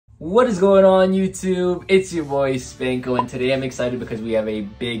What is going on YouTube? It's your boy Spanko, and today I'm excited because we have a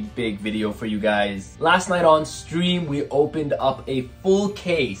big video for you guys. Last night on stream we opened up a full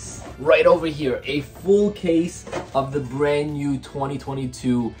case right over here, a full case of the brand new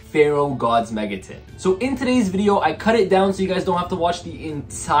 2022 Pharaoh Gods Megatin. So in today's video I cut it down so you guys don't have to watch the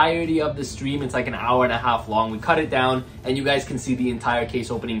entirety of the stream. It's like an hour and a half long. We cut it down and you guys can see the entire case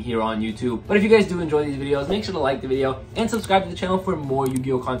opening here on YouTube. But if you guys do enjoy these videos, make sure to like the video and subscribe to the channel for more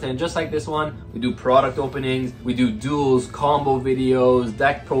Yu-Gi-Oh content just like this one. We do product openings, we do duels, combo videos,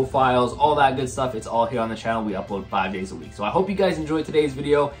 deck profiles, all that good stuff. It's all here on the channel. We upload 5 days a week. So I hope you guys enjoyed today's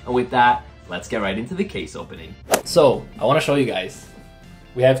video, and with that, let's get right into the case opening. So I want to show you guys.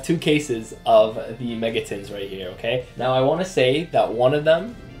 We have two cases of the Megatins right here, okay? Now I want to say that one of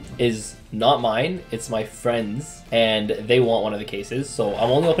them is not mine, it's my friend's, and they want one of the cases, so I'm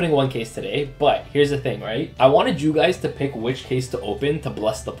only opening one case today. But here's the thing, right? I wanted you guys to pick which case to open to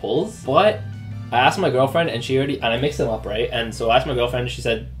bless the pulls, but I asked my girlfriend and she already, and I mixed them up, right? And so I asked my girlfriend and she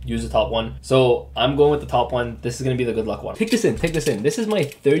said use the top one, so I'm going with the top one. This is gonna be the good luck one. Take this in. This is my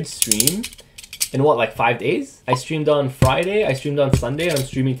third stream in what, like 5 days? I streamed on Friday, I streamed on Sunday, and I'm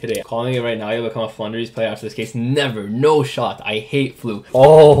streaming today. Calling it right now, you'll become a Flunderies player after this case. Never, no shot. I hate flu.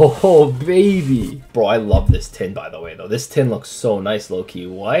 Oh, baby. Bro, I love this tin, by the way, though. This tin looks so nice, low-key.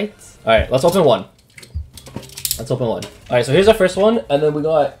 What? All right, let's open one. Let's open one. All right, so here's our first one, and then we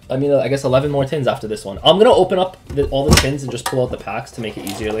got, I guess 11 more tins after this one. I'm gonna open up all the tins and just pull out the packs to make it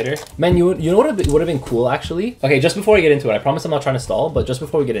easier later. Man, you know what would have been cool, actually? Okay, just before we get into it, I promise I'm not trying to stall, but just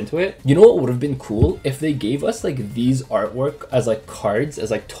before we get into it, you know what would have been cool? If they gave us, like, these artwork as, like, cards,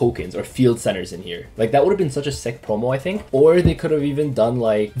 as, like, tokens or field centers in here. Like, that would have been such a sick promo, I think. Or they could have even done,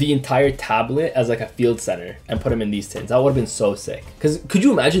 like, the entire tablet as, like, a field center and put them in these tins. That would have been so sick. Because could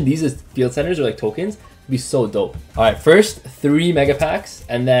you imagine these as field centers or, like, tokens? Be so dope. All right, first 3 mega packs,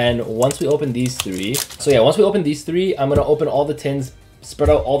 and then once we open these 3, so yeah, once we open these 3, I'm gonna open all the tins, spread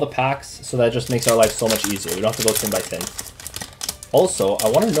out all the packs, so that just makes our life so much easier. We don't have to go tin by tin. Also, I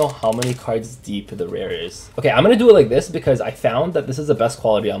want to know how many cards deep the rare is. Okay, I'm gonna do it like this because I found that this is the best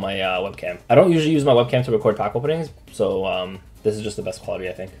quality on my webcam. I don't usually use my webcam to record pack openings, so this is just the best quality,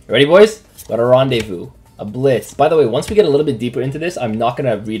 I think. Ready, boys? Got a rendezvous. A blitz. By the way, once we get a little bit deeper into this, I'm not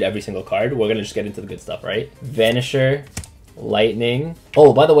gonna read every single card. We're gonna just get into the good stuff, right? Vanisher, lightning.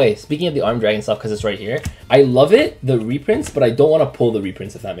 Oh, by the way, speaking of the armed dragon stuff, because it's right here, I love it, the reprints, but I don't want to pull the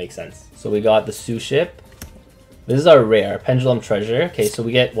reprints, if that makes sense. So we got the Sue ship. This is our rare pendulum treasure. Okay, so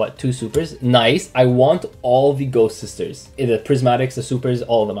we get what, 2 supers? Nice. I want all the ghost sisters, the prismatics, the supers,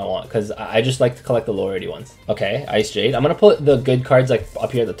 all of them I want, because I just like to collect the low rarity ones. Okay, ice jade. I'm gonna put the good cards like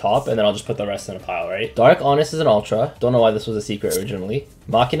up here at the top, and then I'll just put the rest in a pile, right? Dark honest is an ultra. Don't know why this was a secret originally.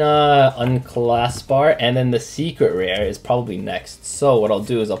 Machina unclaspar, and then the secret rare is probably next. So what I'll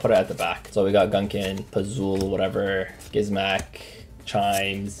do is I'll put it at the back. So we got Gunkin, Pazul, whatever, Gizmac,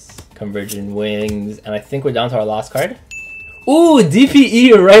 Chimes, Convergent Wings, and I think we're down to our last card. Ooh,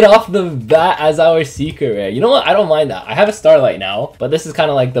 DPE right off the bat as our secret rare. You know what? I don't mind that. I have a Starlight now, but this is kind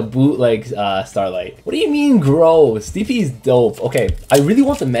of like the bootleg Starlight. What do you mean gross? DPE is dope. Okay, I really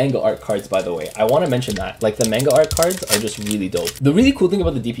want the manga art cards, by the way. I want to mention that. Like, the manga art cards are just really dope. The really cool thing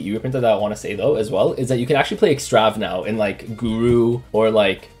about the DPE reprinter that I want to say, though, as well, is that you can actually play Extrav now in, like, Guru or,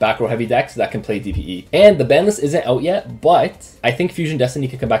 like, back row heavy decks that can play DPE. And the ban list isn't out yet, but I think Fusion Destiny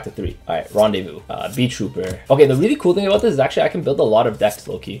can come back to 3. All right, Rendezvous, B-Trooper. Okay, the really cool thing about this is actually I can build a lot of decks,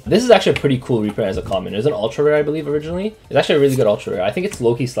 low-key. This is actually a pretty cool reprint as a common. It was an ultra rare, I believe, originally. It's actually a really good ultra rare. I think it's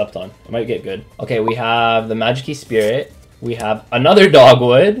low-key slept on. It might get good. Okay, we have the Magic-Key Spirit. We have another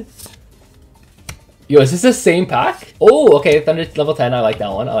Dogwood. Yo, is this the same pack? Oh, okay, Thunder level 10. I like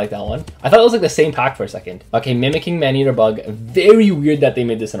that one. I thought it was like the same pack for a second. Okay, Mimicking Maneater Bug. Very weird that they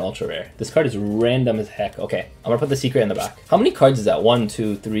made this an ultra rare. This card is random as heck. Okay, I'm gonna put the secret in the back. How many cards is that? 1,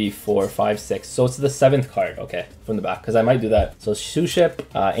 2, 3, 4, 5, 6. So it's the 7th card. Okay, from the back, because I might do that. So Sue ship,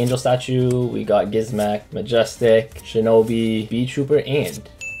 Angel Statue. We got Gizmac, Majestic, Shinobi, B-Trooper, and...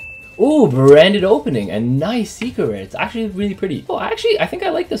 Ooh, branded opening. A nice secret rare. It's actually really pretty. Oh, actually, I think I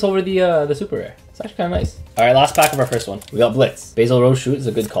like this over the super rare. It's actually kind of nice. All right, last pack of our first one. We got Blitz. Basil Rose Shoot is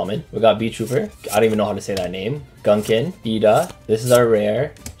a good common. We got B-Trooper. I don't even know how to say that name. Gunkin. Irada. This is our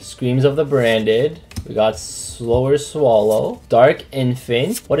rare. Screams of the Branded. We got Slower Swallow. Dark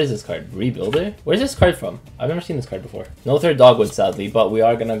Infant. What is this card? Rebuilder? Where's this card from? I've never seen this card before. No third Dogwood, sadly, but we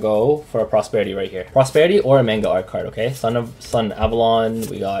are gonna go for a Prosperity right here. Prosperity or a manga art card, okay? Sun Avalon.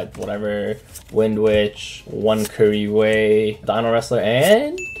 We got whatever. Wind Witch. One Curry Way. Dino Wrestler,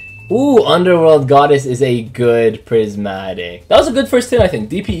 and Ooh, Underworld Goddess is a good prismatic. That was a good first tin, I think.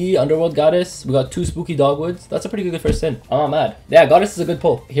 DPE, Underworld Goddess. We got 2 Spooky Dogwoods. That's a pretty good first tin. I'm not mad. Yeah, Goddess is a good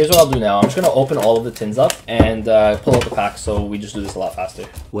pull. Here's what I'll do now. I'm just gonna open all of the tins up and pull out the pack, so we just do this a lot faster.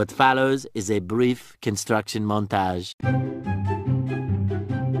 What follows is a brief construction montage.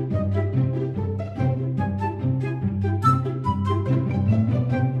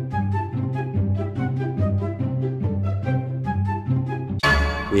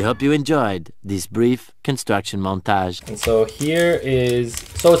 We hope you enjoyed this brief construction montage. And so here is,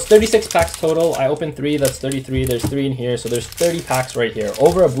 so it's 36 packs total. I opened 3, that's 33. There's 3 in here, so there's 30 packs right here.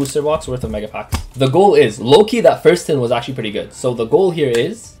 Over a booster box worth of mega packs. The goal is, low-key, that first tin was actually pretty good. So the goal here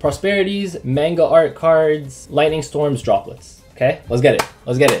is Prosperities, manga art cards, lightning storms, droplets. Okay, let's get it.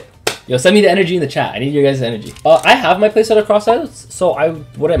 Let's get it. Yo, send me the energy in the chat. I need your guys' energy. I have my playset of crossouts, so I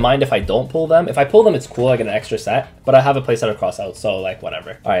wouldn't mind if I don't pull them. If I pull them, it's cool. I get an extra set, but I have a playset of crossouts, so like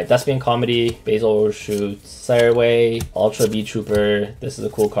whatever. All right, Thespian Comedy, Basil Overshoot, Sireway, Ultra B Trooper. This is a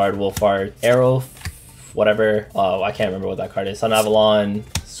cool card. Wolfart, Arrow, whatever. Oh, I can't remember what that card is. Sun Avalon,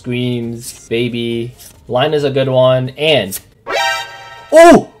 Screams, Baby. Line is a good one, and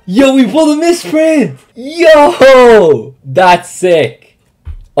oh, yo, we pulled a misprint. Yo, that's sick.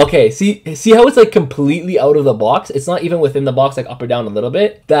 Okay, see how it's like completely out of the box? It's not even within the box, like up or down a little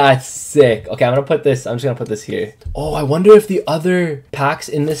bit. That's sick. Okay, I'm just gonna put this here. Oh, I wonder if the other packs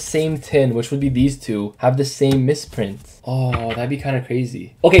in this same tin, which would be these 2, have the same misprint. Oh, that'd be kind of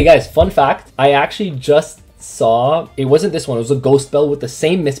crazy. Okay, guys, fun fact. I actually just saw, it wasn't this one, it was a ghost bell with the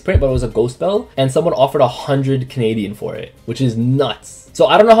same misprint, but it was a ghost bell, and someone offered 100 Canadian for it, which is nuts. So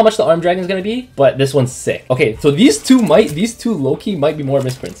I don't know how much the arm dragon is gonna be, but this one's sick. Okay, so these two low-key might be more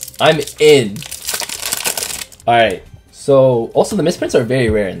misprints. I'm in. All right, so also the misprints are very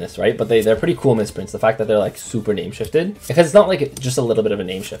rare in this, right? But they're pretty cool misprints. The fact that they're like super name shifted, because it's not like just a little bit of a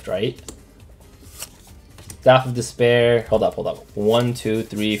name shift, right? Staff of Despair. Hold up. 1, 2,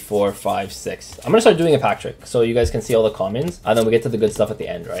 3, 4, 5, 6. I'm gonna start doing a pack trick so you guys can see all the commons, and then we get to the good stuff at the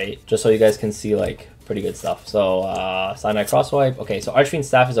end, right? Just so you guys can see like pretty good stuff. So Cyanide Crosswipe. Okay, so Archfiend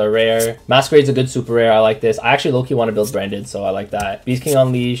Staff is a rare. Masquerade's a good super rare. I like this. I actually low-key want to build Branded, so I like that. Beast King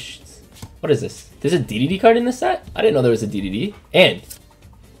Unleashed. What is this? There's a DDD card in this set? I didn't know there was a DDD. And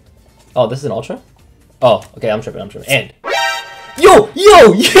oh, this is an Ultra? Oh, okay, I'm tripping. And yo!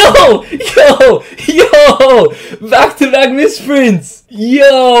 Back-to-back misprints!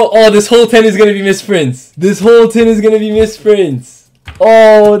 Yo! Oh, this whole 10 is gonna be misprints.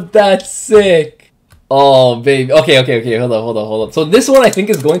 Oh, that's sick. Oh, baby. Okay. Hold up. So this one I think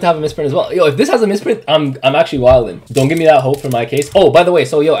is going to have a misprint as well. Yo, if this has a misprint, I'm actually wildin'. Don't give me that hope for my case. Oh, by the way,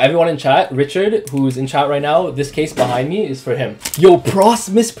 so yo, everyone in chat, Richard, who's in chat right now, this case behind me is for him. Yo, Pros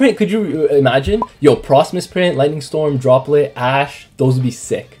misprint. Could you imagine? Yo, Pros misprint, Lightning Storm, Droplet, Ash. Those would be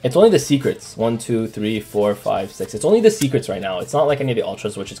sick. It's only the secrets. 1, 2, 3, 4, 5, 6. It's only the secrets right now. It's not like any of the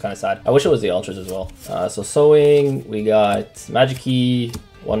ultras, which is kind of sad. I wish it was the ultras as well. So Sewing, we got Magic Key,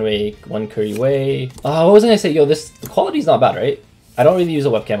 One Wake, One Curry Way. What was I gonna say? Yo, the quality's not bad, right? I don't really use a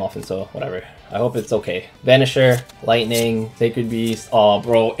webcam often, so whatever. I hope it's okay. Vanisher, Lightning, Sacred Beast. Oh,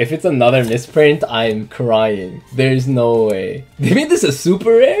 bro, if it's another misprint, I'm crying. There's no way. They made this a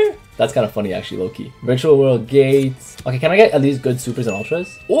super rare? That's kind of funny, actually, low-key. Virtual World Gates. Okay, can I get at least good supers and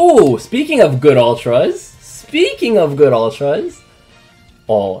ultras? Oh, speaking of good ultras.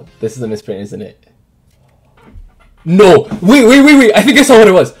 Oh, this is a misprint, isn't it? No, wait. I think I saw what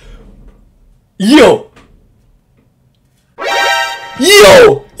it was. Yo!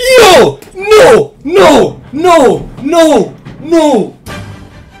 No!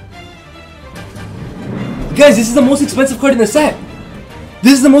 Guys, this is the most expensive card in the set.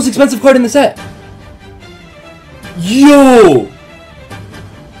 Yo!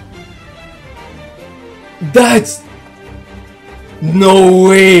 That's... no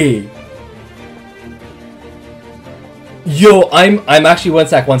way! Yo, I'm actually one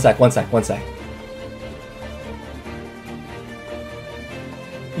sec.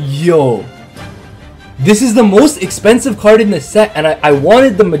 Yo, this is the most expensive card in the set, and I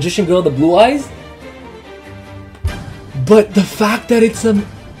wanted the Magician Girl, the blue eyes, but the fact that it's a...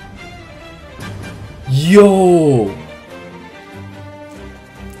 yo,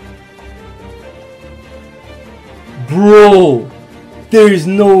 bro, there is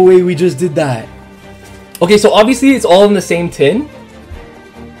no way we just did that. Okay, so obviously it's all in the same tin.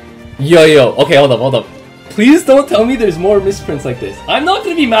 Yo. Okay, hold up. Please don't tell me there's more misprints like this. I'm not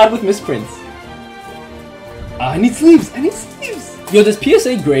gonna be mad with misprints. I need sleeves. Yo, does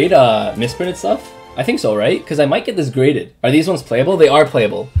PSA grade misprinted stuff? I think so, right? Because I might get this graded. Are these ones playable? They are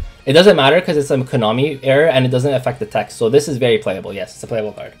playable. It doesn't matter because it's a Konami error and it doesn't affect the text. So this is very playable. Yes, it's a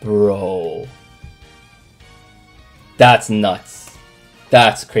playable card. Bro. That's nuts.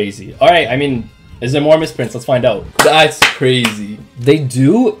 That's crazy. All right, I mean, is there more misprints? Let's find out. That's crazy. They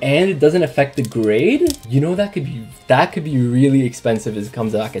do, and it doesn't affect the grade? You know, that could be really expensive as it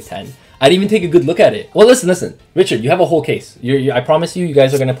comes back at 10. I'd even take a good look at it. Well, listen. Richard, you have a whole case. I promise you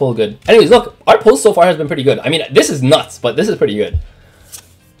guys are going to pull good. Anyways, look, our pull so far has been pretty good. I mean, this is nuts, but this is pretty good.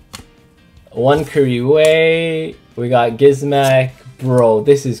 One Kuriway. We got Gizmek. Bro,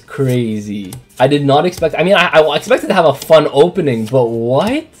 this is crazy. I did not expect... I mean, I expected to have a fun opening, but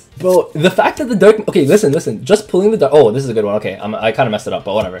what? Bro, the fact that the dark... Okay, listen. Just pulling the dark... Oh, this is a good one. Okay, I kind of messed it up,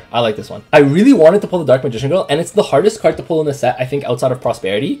 but whatever. I like this one. I really wanted to pull the Dark Magician Girl, and it's the hardest card to pull in the set, I think, outside of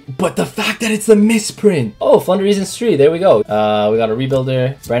Prosperity. But the fact that it's a misprint. Oh, Fun Reasons 3. There we go. We got a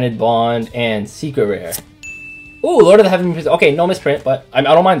Rebuilder, Branded Bond, and Secret Rare. Oh, Lord of the Heaven. Okay, no misprint, but I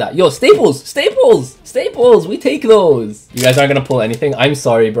don't mind that. Yo, Staples! We take those. You guys aren't gonna pull anything? I'm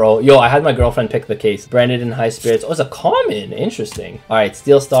sorry, bro. Yo, I had my girlfriend pick the case. Branded in High Spirits. Oh, it's a common. Interesting. All right,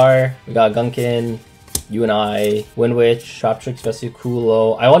 Steel Star. We got Gunkin. You and I. Wind Witch. Trap Trick.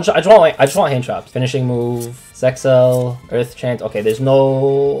 Kulo. I just want hand traps. Finishing Move. Sexel. Earth Chant. Okay, there's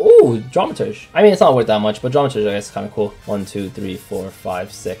no... Ooh, Dramaturge. I mean, it's not worth that much, but Dramaturge, I guess, is kind of cool. 1, 2, 3, 4,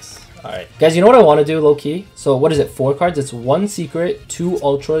 5, 6. Alright. Guys, you know what I want to do, low-key? So, what is it? 4 cards? It's 1 secret, 2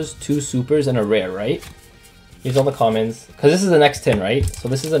 ultras, 2 supers, and a rare, right? Here's all the commons. Because this is the next tin, right? So,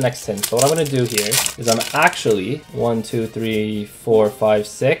 this is the next tin. So, what I'm going to do here is I'm actually 1, 2, 3, 4, 5,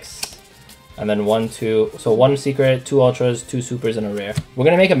 6. And then 1, 2. So, 1 secret, 2 ultras, 2 supers, and a rare. We're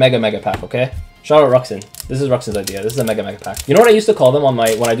going to make a mega pack, okay? Shout out Ruxin. This is Ruxin's idea. This is a mega pack. You know what I used to call them on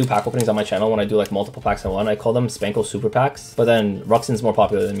when I do pack openings on my channel, when I do like multiple packs in one, I call them Spanko super packs. But then Ruxin's more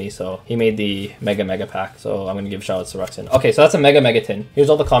popular than me, so he made the mega pack. So I'm gonna give shout outs to Ruxin. Okay, so that's a mega tin. Here's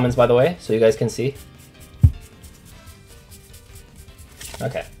all the commons, by the way, so you guys can see.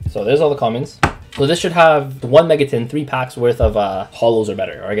 Okay, so there's all the commons. So this should have 1 mega tin, 3 packs worth of holos or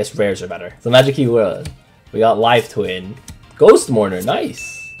better, or I guess rares are better. So Magic Key World. We got Live Twin. Ghost Mourner,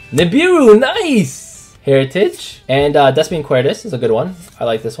 nice. Nibiru, nice! Heritage. And Despian Quertus is a good one. I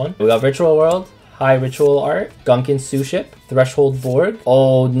like this one. We got Virtual World, High Ritual Art, Gunkin Suship, Threshold Borg.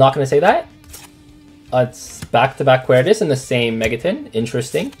 Oh, not gonna say that. It's back-to-back Quertus in the same Megatin.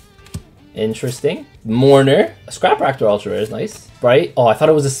 Interesting. Mourner. A Scrap Raptor Ultra Rare is nice. Bright. Oh, I thought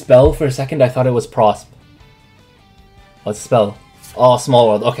it was a spell for a second. I thought it was Prosp. What's a spell? Oh, Small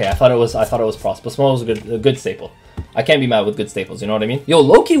World. Okay, I thought it was Prosp, but Small was a good staple. I can't be mad with good staples, you know what I mean? Yo,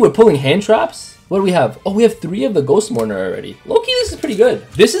 Loki, we're pulling hand traps. What do we have? Oh, we have 3 of the Ghost Mourner already. Loki, this is pretty good.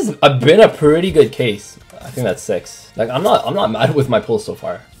 This has been a pretty good case. I think that's 6. Like, I'm not mad with my pulls so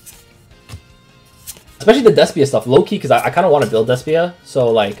far. Especially the Despia stuff, low-key, because I kind of want to build Despia. So,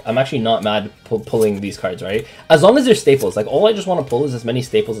 like, I'm actually not mad pulling these cards, right? As long as they're staples. Like, all I just want to pull is as many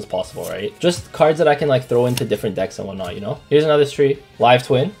staples as possible, right? Just cards that I can, like, throw into different decks and whatnot, you know? Here's another street. Live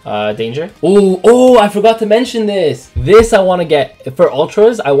Twin. Danger. Oh, I forgot to mention this. This I want to get. For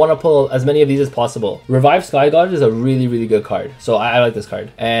Ultras, I want to pull as many of these as possible. Revive Sky God is a really, really good card. So, I like this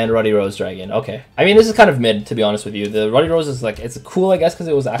card. And Ruddy Rose Dragon. Okay. I mean, this is kind of mid, to be honest with you. The Ruddy Rose is, like, it's cool, I guess, because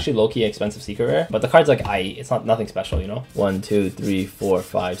it was actually low-key expensive secret rare. But the card's like, it's nothing special, you know? 1, 2, 3, 4,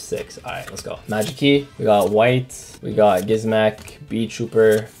 5, 6. Alright, let's go. Magic Key. We got White. We got Gizmek, Bee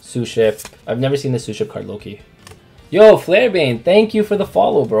Trooper, Suship. I've never seen this Suship card, low-key. Yo, Flairbane, thank you for the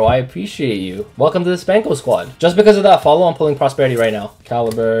follow, bro. I appreciate you. Welcome to the Spanko squad. Just because of that follow, I'm pulling Prosperity right now.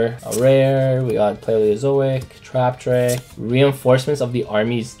 Caliber, a rare. We got Paleozoic, Trap Trick, Reinforcements of the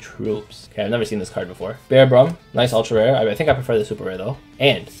Army's Troops. Okay, I've never seen this card before. Bear Brum, nice ultra rare. I think I prefer the super rare though.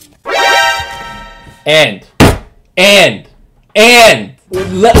 And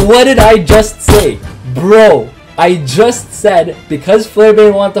what did I just say? Bro, I just said, because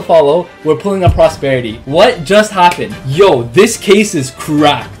Flairbane want to follow, we're pulling a Prosperity. What just happened? Yo, this case is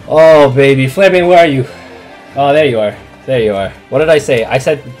cracked. Oh, baby. Flairbane, where are you? Oh, there you are. There you are. What did I say? I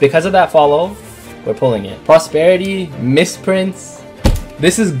said, because of that follow, we're pulling it. Prosperity, misprints.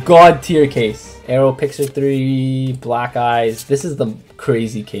 This is God tier case. Arrow Pixar 3, Black Eyes. This is the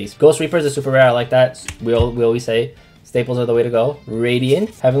crazy case. Ghost Reaper is a super rare. I like that. We always say staples are the way to go. Radiant,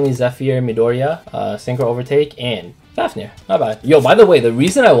 Heavenly Zephyr, Midoriya, Synchro Overtake, and Fafnir. Not bad. Yo, by the way, the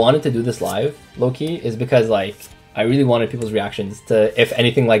reason I wanted to do this live, low-key, is because, like, I really wanted people's reactions to if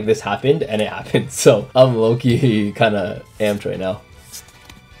anything like this happened, and it happened. So I'm low-key kind of amped right now.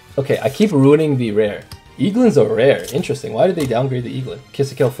 Okay, I keep ruining the rare. Eaglin's a rare. Interesting. Why did they downgrade the Eaglin? Kiss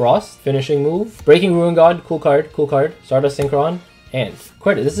to Kill Frost. Finishing Move. Breaking Ruin God. Cool card. Cool card. Stardust Synchron. And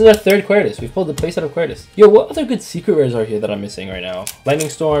Quertus. This is our third Quertus. We've pulled the playset of Quertus. Yo, what other good secret rares are here that I'm missing right now? Lightning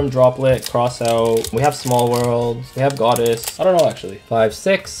Storm, Droplet, Crossout. We have Small World. We have Goddess. I don't know, actually. 5,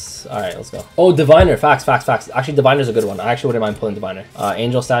 6. All right, let's go. Oh, Diviner. Facts. Actually, Diviner's a good one. I actually wouldn't mind pulling Diviner.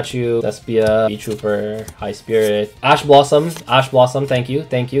 Angel Statue, Despia, B-Trooper, High Spirit. Ash Blossom. Thank you.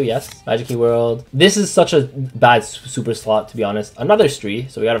 Yes. Magic Key World. This is such a bad super slot, to be honest. Another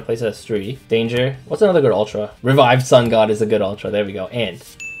Stree. So we got to place it as Stree. Danger. What's another good Ultra? Revived Sun God is a good Ultra. There we go. And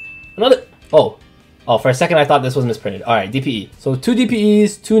another. Oh, for a second I thought this was misprinted. All right, DPE. So 2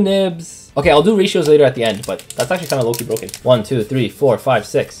 DPEs, 2 nibs. Okay, I'll do ratios later at the end, but that's actually kind of low-key broken. 1, 2, 3, 4, 5,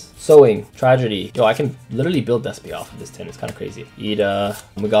 6. Sowing, Tragedy. Yo, I can literally build Despia off of this tin. It's kind of crazy. Ida.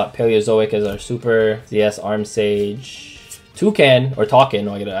 We got Paleozoic as our super. ZS Arm Sage. Toucan, or Talkin.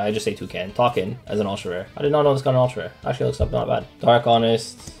 No, I just say Toucan. Talkin as an ultra rare. I did not know this got an ultra rare. Actually looks up not bad. Dark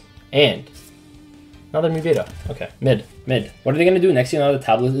Honest. And another new beta. Okay. Mid. What are they gonna do next year now the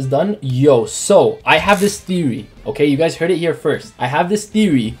tablet is done? Yo, so I have this theory. Okay, you guys heard it here first. I have this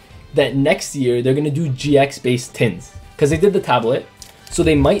theory that next year they're gonna do GX based tins. Because they did the tablet. So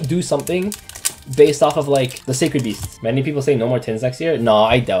they might do something based off of like the Sacred Beasts. Many people say no more tins next year. No,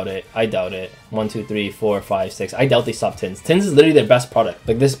 I doubt it. 1, 2, 3, 4, 5, 6. I doubt they stop tins. Tins is literally their best product.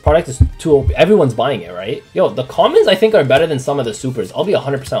 Like this product is too OP. Everyone's buying it, right? Yo, the commons I think are better than some of the supers. I'll be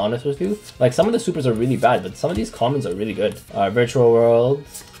 100% honest with you. Like some of the supers are really bad, but some of these commons are really good. Virtual World.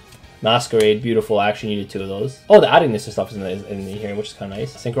 Masquerade, beautiful. I actually needed 2 of those. Oh, the adding this stuff is in here, which is kind of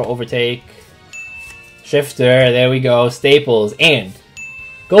nice. Synchro Overtake. Shifter, there we go. Staples, and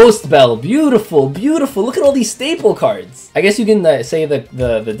Ghost Bell, beautiful. Look at all these staple cards. I guess you can say that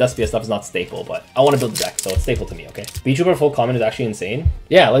the Despia stuff is not staple, but I want to build the deck, so it's staple to me, okay? B-Trooper full common is actually insane.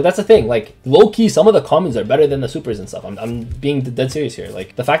 Yeah, like that's the thing. Like low-key, some of the commons are better than the supers and stuff. I'm being dead serious here.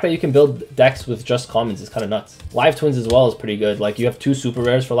 Like the fact that you can build decks with just commons is kind of nuts. Live Twins as well is pretty good. Like you have 2 super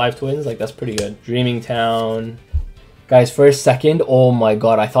rares for Live Twins. Like that's pretty good. Dreaming Town. Guys, for a second, oh my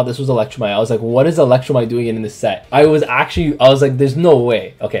god, I thought this was Electromite. I was like, what is Electromite doing in this set? I was like, there's no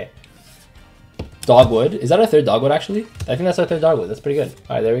way. Okay. Dogwood. Is that our 3rd Dogwood, actually? I think that's our 3rd Dogwood. That's pretty good.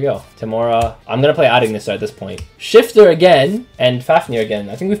 All right, there we go. Timora. I'm going to play adding this at this point. Shifter again, and Fafnir again.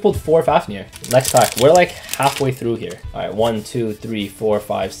 I think we've pulled 4 Fafnir. Next pack. We're like halfway through here. All right, 1, 2, 3, 4,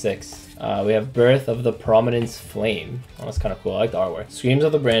 5, 6. We have Birth of the Prominence Flame. Oh, that's kind of cool. I like the artwork. Screams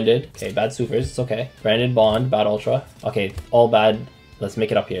of the Branded. Okay, bad supers. It's okay. Branded Bond. Bad Ultra. Okay, all bad. Let's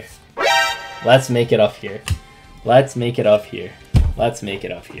make it up here. Let's make it up here.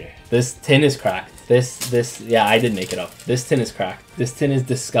 This tin is cracked. Yeah, I did make it up. This tin is cracked. This tin is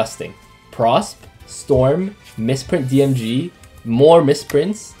disgusting. Prosp, Storm, Misprint DMG, more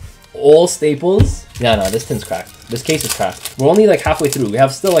misprints, all staples. Yeah, no, this tin's cracked. This case is cracked. We're only like halfway through. We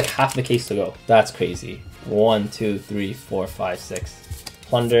have still like half the case to go. That's crazy. 1, 2, 3, 4, 5, 6.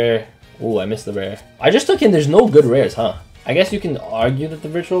 Plunder. Ooh, I missed the rare. I just took in there's no good rares, huh? I guess you can argue that the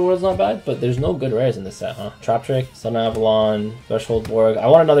Virtual World's not bad, but there's no good rares in this set, huh? Trap Trick, Sun Avalon, Threshold Borg. I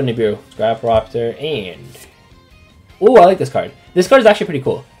want another Nibiru. Scrap Raptor, and... Ooh, I like this card. This card is actually pretty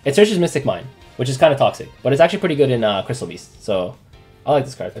cool. It searches Mystic Mine, which is kind of toxic, but it's actually pretty good in Crystal Beast, so... I like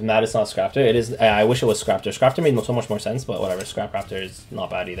this card. If Mad is not Scraptor, it is. I wish it was Scraptor. Scraptor made so much more sense, but whatever. Scrap Raptor is not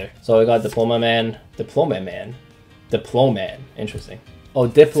bad either. So we got Diploman. Interesting. Oh,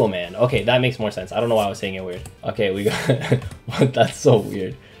 Diploman. Okay, that makes more sense. I don't know why I was saying it weird. Okay, we got... What? That's so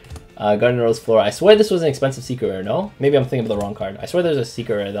weird. Garden Rose Flora. I swear this was an expensive Secret Rare, no? Maybe I'm thinking of the wrong card. I swear there's a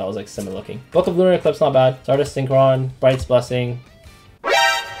Secret Rare that was like similar looking. Book of Lunar Eclipse, not bad. Stardust Synchron. Bright's Blessing.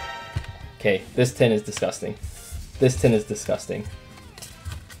 Okay, this tin is disgusting.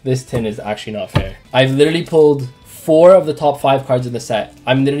 This tin is actually not fair. I've literally pulled 4 of the top 5 cards in the set.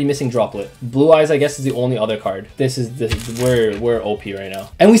 I'm literally missing Droplet. Blue Eyes, I guess, is the only other card. We're OP right now.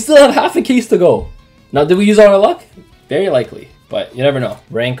 And we still have half a case to go. Now, did we use all our luck? Very likely, but you never know.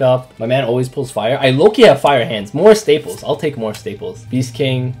 Rank up. My man always pulls fire. I low-key have fire hands. More staples. I'll take more staples. Beast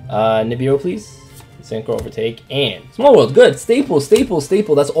King. Nibiru, please. Synchro Overtake, and Small World. Good. Staple.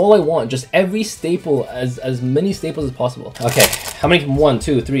 That's all I want. Just every staple, as many staples as possible. Okay, how many? 1,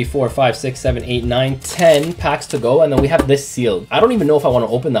 2, 3, 4, 5, 6, 7, 8, 9, 10 packs to go, and then we have this sealed. I don't even know if I want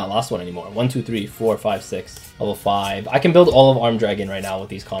to open that last one anymore. 1, 2, 3, 4, 5, 6. Level 5. I can build all of Arm Dragon right now with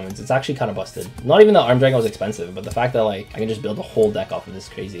these commons. It's actually kind of busted. Not even that Arm Dragon was expensive, but the fact that like I can just build a whole deck off of this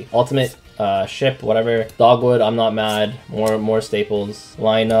is crazy. Ultimate, ship, whatever. Dogwood, I'm not mad. More staples.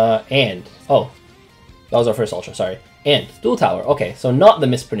 Lina, and oh. That was our first Ultra, sorry. And Dual Tower. Okay, so not the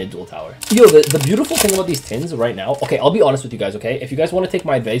misprinted Dual Tower. Yo, the beautiful thing about these tins right now... Okay, I'll be honest with you guys, okay? If you guys want to take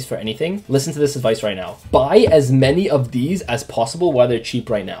my advice for anything, listen to this advice right now. Buy as many of these as possible while they're cheap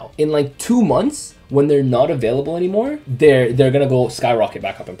right now. In like 2 months, when they're not available anymore, they're gonna go skyrocket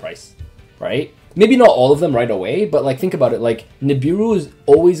back up in price, right? Maybe not all of them right away, but like think about it, like Nibiru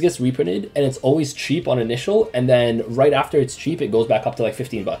always gets reprinted and it's always cheap on initial, and then right after it's cheap, it goes back up to like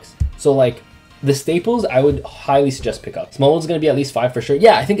 15 bucks. So like the staples, I would highly suggest pick up. Small one's gonna be at least 5 for sure.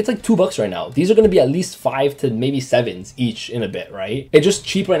 Yeah, I think it's like $2 right now. These are gonna be at least 5 to maybe 7s each in a bit, right? It's just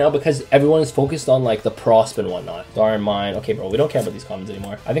cheap right now because everyone is focused on like the prosp and whatnot. Darn mine. Okay, bro, we don't care about these commons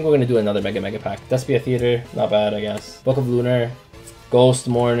anymore. I think we're gonna do another mega pack. Despia Theater, not bad, I guess. Book of Lunar, Ghost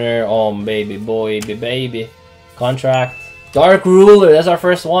Mourner, oh baby boy, baby. Contract, Dark Ruler, that's our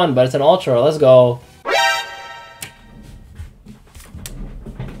first one, but it's an ultra, let's go.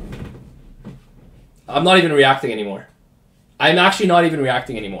 I'm not even reacting anymore. I'm actually not even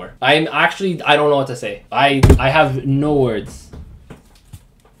reacting anymore. I don't know what to say. I have no words.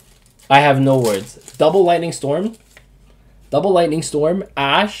 I have no words. Double Lightning Storm,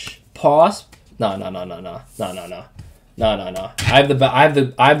 Ash, Posp. No. I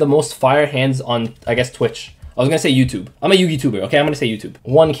have the most fire hands on, I guess, Twitch. I was gonna say YouTube. I'm a YouTuber, okay? I'm gonna say YouTube.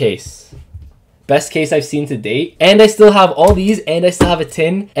 One case. Best case I've seen to date. And I still have all these, and I still have a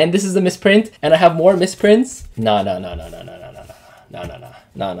tin, and this is a misprint, and I have more misprints. No.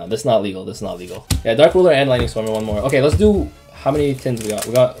 This is not legal. This is not legal. Yeah, Dark Ruler and Lightning Storm, one more. Okay, let's do, how many tins we got?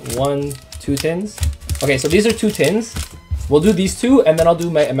 We got 1, 2 tins. Okay, so these are 2 tins. We'll do these 2, and then I'll do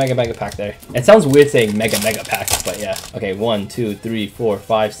a mega pack there. It sounds weird saying mega pack, but yeah. Okay, 1, 2, 3, 4,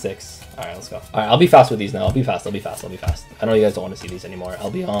 5, 6. All right, let's go. All right, I'll be fast with these now. I'll be fast. I know you guys don't want to see these anymore. I'll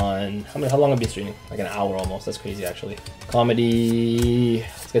be on, how long have I been streaming? Like an hour almost. That's crazy, actually. Comedy.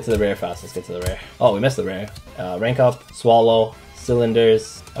 Let's get to the rare fast. Oh, we missed the rare. Rank up, Swallow,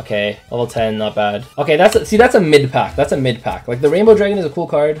 Cylinders. Okay, level 10, not bad. Okay, that's a mid pack. Like the Rainbow Dragon is a cool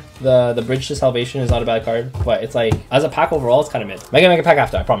card. The Bridge to Salvation is not a bad card, but it's like, as a pack overall, it's kind of mid. Mega pack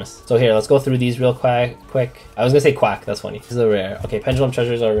after, I promise. So here, let's go through these real quick. I was gonna say Quack, that's funny. This is a rare. Okay, Pendulum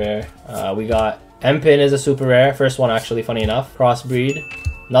Treasures are rare. We got M-Pin is a super rare. First one, actually, funny enough. Crossbreed.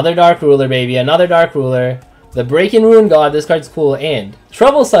 Another Dark Ruler, baby. Another Dark Ruler. The Breaking Ruin God, this card's cool. And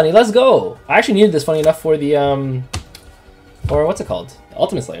Trouble Sunny, let's go. I actually needed this, funny enough, for the, or what's it called?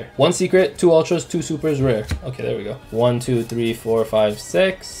 Ultimate Slayer. 1 secret, 2 ultras, 2 supers, rare. Okay, there we go. 1, 2, 3, 4, 5,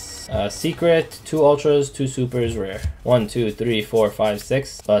 6. Secret, 2 ultras, 2 supers, rare. 1, 2, 3, 4, 5,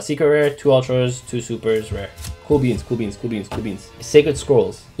 6. Secret rare, 2 ultras, 2 supers, rare. Cool beans. Sacred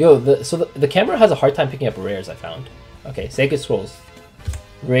Scrolls. Yo, so the camera has a hard time picking up rares, I found. Okay, Sacred Scrolls.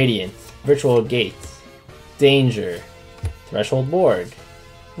 Radiant. Virtual Gates. Danger. Threshold Borg.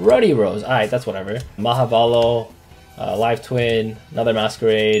 Ruddy Rose. Alright, that's whatever. Mahavalo. Live Twin, another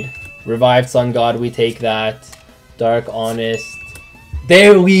Masquerade, Revived Sun God, we take that, Dark Honest.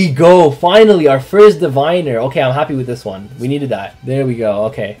 There we go, finally, our first Diviner. Okay, I'm happy with this one. We needed that. There we go,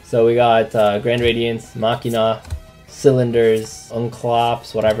 okay. So we got Grand Radiance, Machina, Cylinders,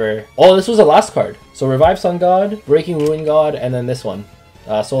 Unclops, whatever. Oh, this was the last card. So Revived Sun God, Breaking Ruin God, and then this one,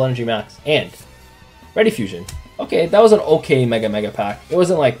 Soul Energy Max, and Ready Fusion. Okay, that was an okay mega pack. It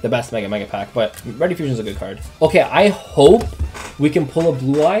wasn't like the best mega pack, but Ready Fusion's a good card. Okay, I hope we can pull a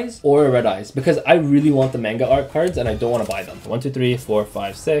Blue Eyes or a Red Eyes because I really want the manga art cards and I don't want to buy them. 1, 2, 3, 4,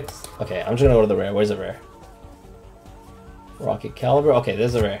 5, 6. Okay, I'm just gonna go to the rare. Where's the rare? Rocket Caliber. Okay,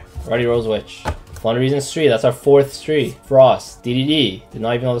 there's a rare. Ruddy Rose Witch. Fun Reason Street, that's our 4th Street. Frost, DDD, did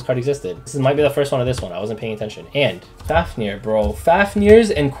not even know this card existed. This might be the first one of this one, I wasn't paying attention. And Fafnir, bro.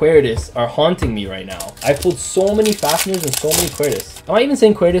 Fafnirs and Quertus are haunting me right now. I pulled so many Fafnirs and so many Quertus. Am I even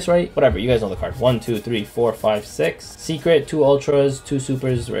saying Quertus right? Whatever, you guys know the card. 1, 2, 3, 4, 5, 6. Secret, 2 Ultras, 2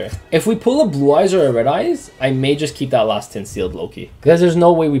 Supers, rare. If we pull a Blue Eyes or a Red Eyes, I may just keep that last tin sealed low-key. Because there's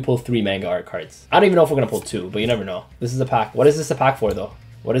no way we pull 3 manga art cards. I don't even know if we're gonna pull 2, but you never know. This is a pack. What is this a pack for though?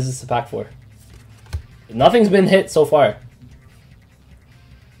 What is this a pack for? Nothing's been hit so far.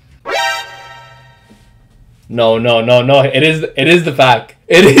 No. It is the pack.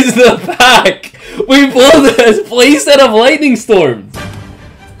 It is the pack. We pulled this playset of Lightning Storms.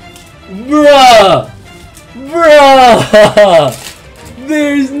 Bruh.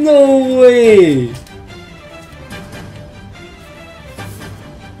 There's no way.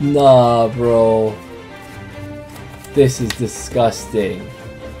 Nah, bro. This is disgusting.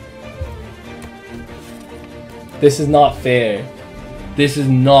 This is not fair.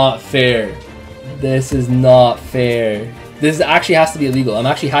 This actually has to be illegal. I'm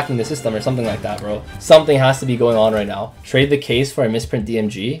actually hacking the system or something like that, bro. Something has to be going on right now. Trade the case for a misprint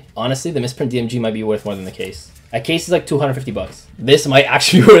DMG. Honestly, the misprint DMG might be worth more than the case. A case is like 250 bucks. This might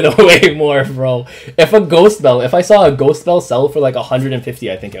actually be worth way more, bro. If a ghost bell, if I saw a ghost bell sell for like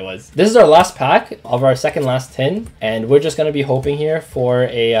 150, I think it was. This is our last pack of our second last tin, and we're just gonna be hoping here for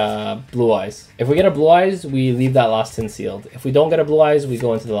a blue eyes. If we get a blue eyes, we leave that last tin sealed. If we don't get a blue eyes, we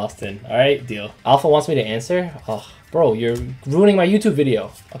go into the last tin. All right, deal. Alpha wants me to answer. Oh, bro, you're ruining my YouTube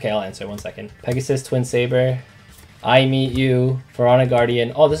video. Okay, I'll answer. 1 second. Pegasus, Twin Saber, I Meet You, Piranha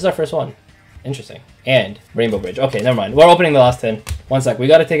Guardian. Oh, this is our first one. Interesting. And Rainbow Bridge. Okay, never mind. We're opening the last tin. 1 sec. We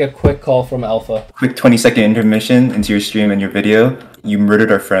got to take a quick call from Alpha. Quick 20-second intermission into your stream and your video. You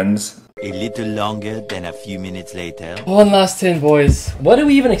murdered our friends. A little longer than a few minutes later. One last tin, boys. What do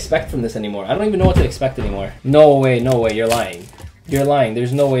we even expect from this anymore? I don't even know what to expect anymore. No way, you're lying. You're lying.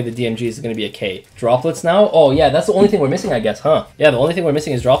 There's no way the DMG is going to be a K. Droplets now? Oh, yeah, that's the only thing we're missing, I guess, huh? Yeah, the only thing we're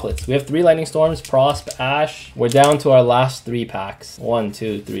missing is droplets. We have 3 Lightning Storms, Prosp, Ash. We're down to our last 3 packs. 1,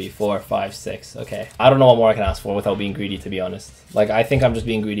 2, 3, 4, 5, 6. Okay. I don't know what more I can ask for without being greedy, to be honest. Like, I think I'm just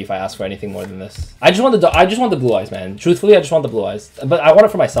being greedy if I ask for anything more than this. I just want the blue eyes, man. Truthfully, I just want the blue eyes. But I want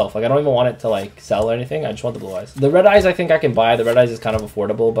it for myself. Like, I don't even want it to, like, sell or anything. I just want the blue eyes. The red eyes, I think I can buy. The red eyes is kind of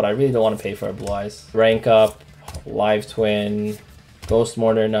affordable, but I really don't want to pay for a blue eyes. Rank up, Live Twin, Ghost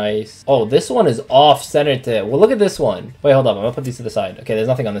Mortar, nice. Oh, this one is off center tip. Well, look at this one. Wait, hold up. I'm gonna put these to the side. Okay, there's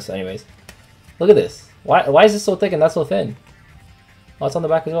nothing on this anyways. Look at this. Why is this so thick and that's so thin? Oh, it's on the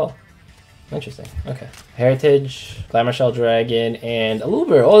back as well. Interesting. Okay. Heritage, Glamour Shell Dragon, and a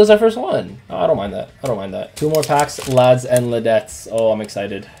Luber. Oh, this is our first one. Oh, I don't mind that. I don't mind that. 2 more packs, lads and ladettes. Oh, I'm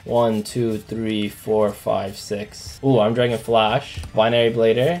excited. 1, 2, 3, 4, 5, 6. Ooh, Arm Dragon Flash, Binary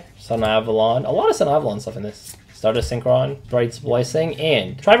Blader, Sun Avalon. A lot of Sun Avalon stuff in this. Stardust Synchron, Bright's Blessing,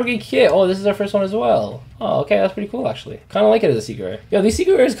 and Tri-Brigade Kit. Oh, this is our first one as well. Oh, okay, that's pretty cool, actually. Kind of like it as a secret rare. Yo, these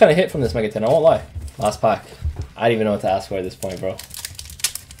secret rares kind of hit from this Mega 10, I won't lie. Last pack. I don't even know what to ask for at this point, bro.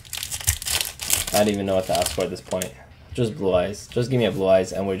 I don't even know what to ask for at this point. Just blue eyes. Just give me a blue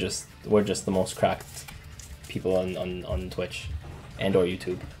eyes, and we're just the most cracked people on Twitch and or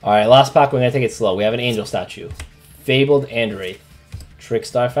YouTube. All right, last pack. We're gonna take it slow. We have an Angel Statue, Fabled Android,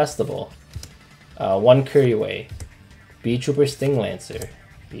 Trickstar Festival, 1 Curryway, B-Trooper Sting Lancer,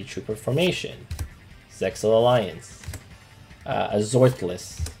 B-Trooper Formation, Zexal Alliance,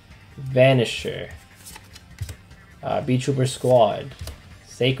 Azortless, Vanisher, B-Trooper Squad,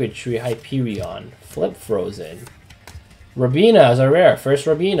 Sacred Tree Hyperion, Flip Frozen, Rabina is a rare, first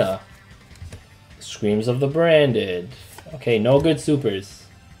Rabina, Screams of the Branded. Okay, no good supers.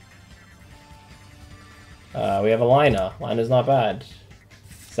 We have a Lina. Lina's not bad.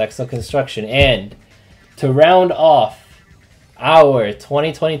 Zexal Construction, and to round off our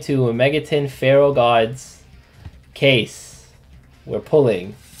 2022 Megaton Pharaoh Gods case, we're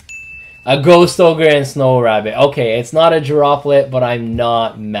pulling a Ghost Ogre and Snow Rabbit. Okay, it's not a droplet, but I'm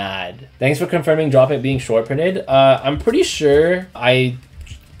not mad. Thanks for confirming droplet being short printed. I'm pretty sure I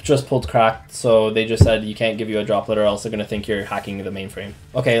just pulled cracked, so they just said you can't give you a droplet or else they're gonna think you're hacking the mainframe.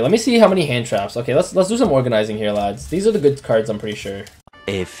 Okay, let me see how many hand traps. Okay, let's do some organizing here, lads. These are the good cards, I'm pretty sure.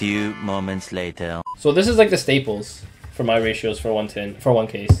 A few moments later. So this is like the staples for my ratios for one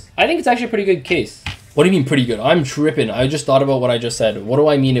case. I think it's actually a pretty good case. What do you mean pretty good? I'm tripping. I just thought about what I just said. What do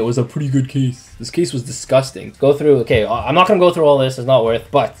I mean it was a pretty good case? This case was disgusting. Go through, okay, I'm not gonna go through all this, it's not worth,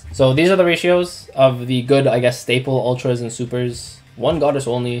 but. So these are the ratios of the good, I guess, staple ultras and supers. 1 Goddess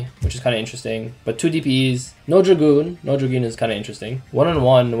only, which is kind of interesting, but 2 DPEs, no Dragoon. No Dragoon is kind of interesting. 1 on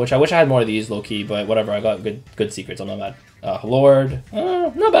 1, which I wish I had more of these low-key, but whatever, I got good secrets, I'm not mad. Lord,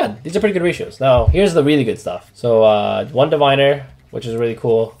 not bad. These are pretty good ratios. Now, here's the really good stuff. So, 1 Diviner, which is really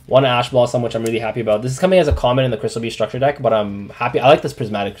cool. 1 Ash Blossom, which I'm really happy about. This is coming as a common in the Crystal Beast structure deck, but I'm happy. I like this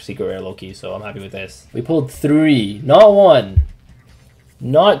Prismatic Secret Rare low-key, so I'm happy with this. We pulled 3, not 1,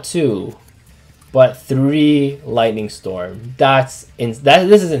 not 2, but 3 Lightning Storm. This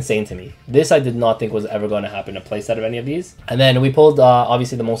is insane to me. This I did not think was ever going to happen, a playset of any of these. And then we pulled,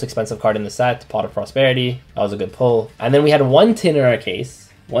 obviously, the most expensive card in the set, Pot of Prosperity. That was a good pull. And then we had 1 tin in our case.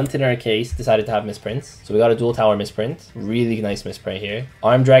 1 tin in our case, decided to have misprints. So we got a Dual Tower misprint. Really nice misprint here.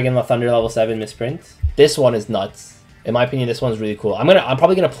 Arm Dragon La Thunder level 7 misprint. This one is nuts. In my opinion, this one's really cool. I'm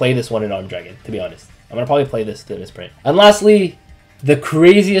probably gonna play this one in Arm Dragon, to be honest. I'm gonna probably play this misprint. And lastly, the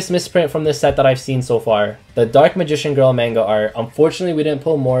craziest misprint from this set that I've seen so far, the Dark Magician Girl manga art. Unfortunately, we didn't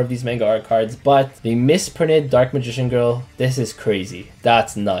pull more of these manga art cards, but the misprinted Dark Magician Girl, this is crazy.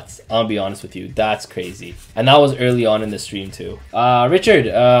 That's nuts. I'll be honest with you, that's crazy. And that was early on in the stream too. Richard,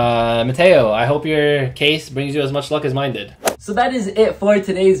 Mateo, I hope your case brings you as much luck as mine did. So that is it for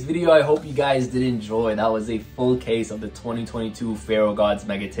today's video. I hope you guys did enjoy. That was a full case of the 2022 Pharaoh Gods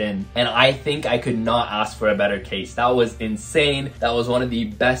Mega Tin, and I think I could not ask for a better case. That was insane. That was one of the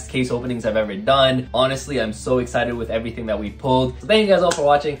best case openings I've ever done. Honestly, I'm so excited with everything that we pulled. So thank you guys all for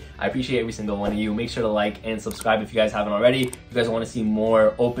watching. I appreciate every single one of you. Make sure to like and subscribe if you guys haven't already. If you guys want to see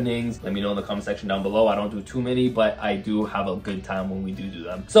more openings, let me know in the comment section down below. I don't do too many, but I do have a good time when we do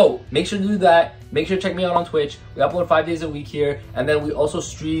them. So make sure to do that. Make sure to check me out on Twitch. We upload 5 days a week here, and then we also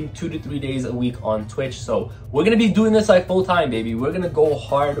stream 2 to 3 days a week on Twitch. So we're gonna be doing this like full time, baby. We're gonna go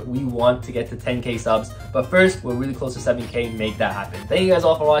hard. We want to get to 10K subs, but first we're really close to 7K. Make that happen. Thank you guys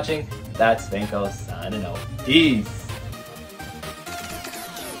all for watching. That's Spanko signing out. Peace.